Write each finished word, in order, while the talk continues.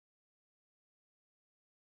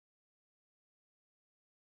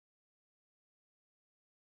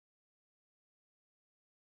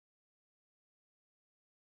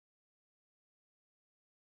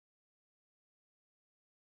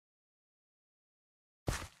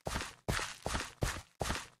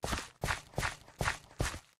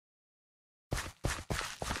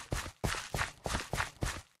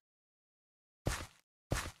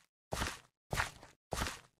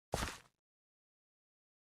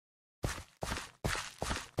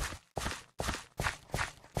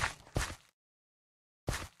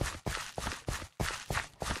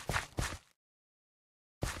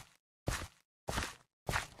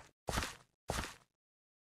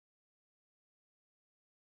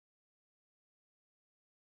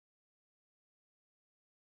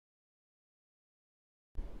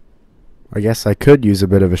I guess I could use a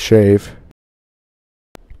bit of a shave.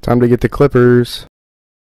 Time to get the clippers.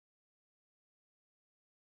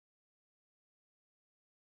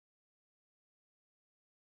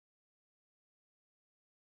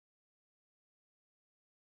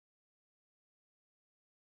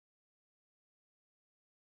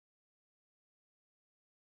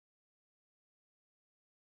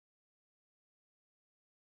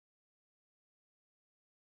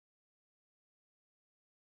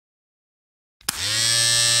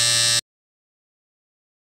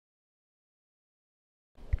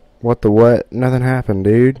 What the what? Nothing happened,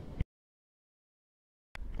 dude.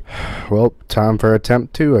 Well, time for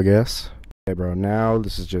attempt 2, I guess. Okay, bro, now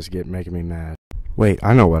this is just making me mad. Wait,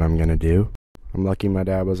 I know what I'm gonna do. I'm lucky my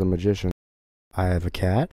dad was a magician. I have a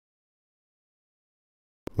cat,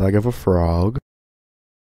 leg of a frog,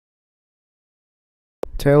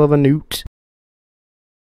 tail of a newt,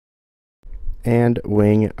 and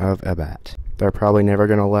wing of a bat. They're probably never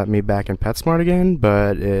gonna let me back in PetSmart again,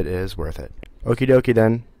 but it is worth it. Okie dokie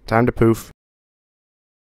then. Time to poof.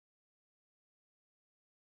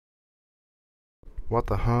 What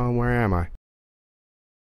the huh? Where am I?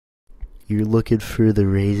 You're looking for the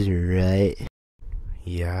razor, right?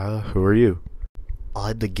 Yeah, who are you?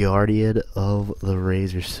 I'm the guardian of the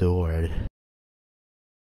razor sword.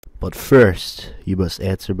 But first, you must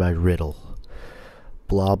answer my riddle.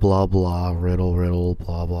 Blah blah blah, riddle riddle,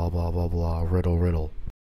 blah blah blah blah blah, riddle riddle.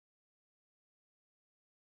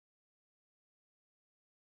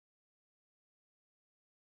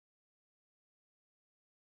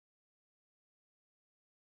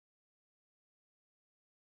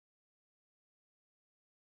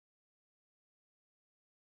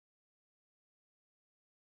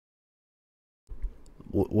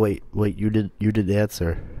 Wait, you did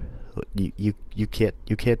answer. You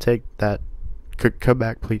can't take that. Come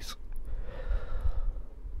back, please.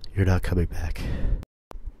 You're not coming back.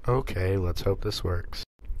 Okay, let's hope this works.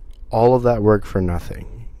 All of that work for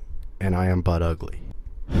nothing, and I am butt ugly.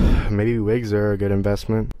 Maybe wigs are a good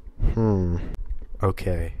investment.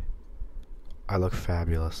 Okay. I look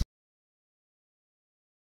fabulous.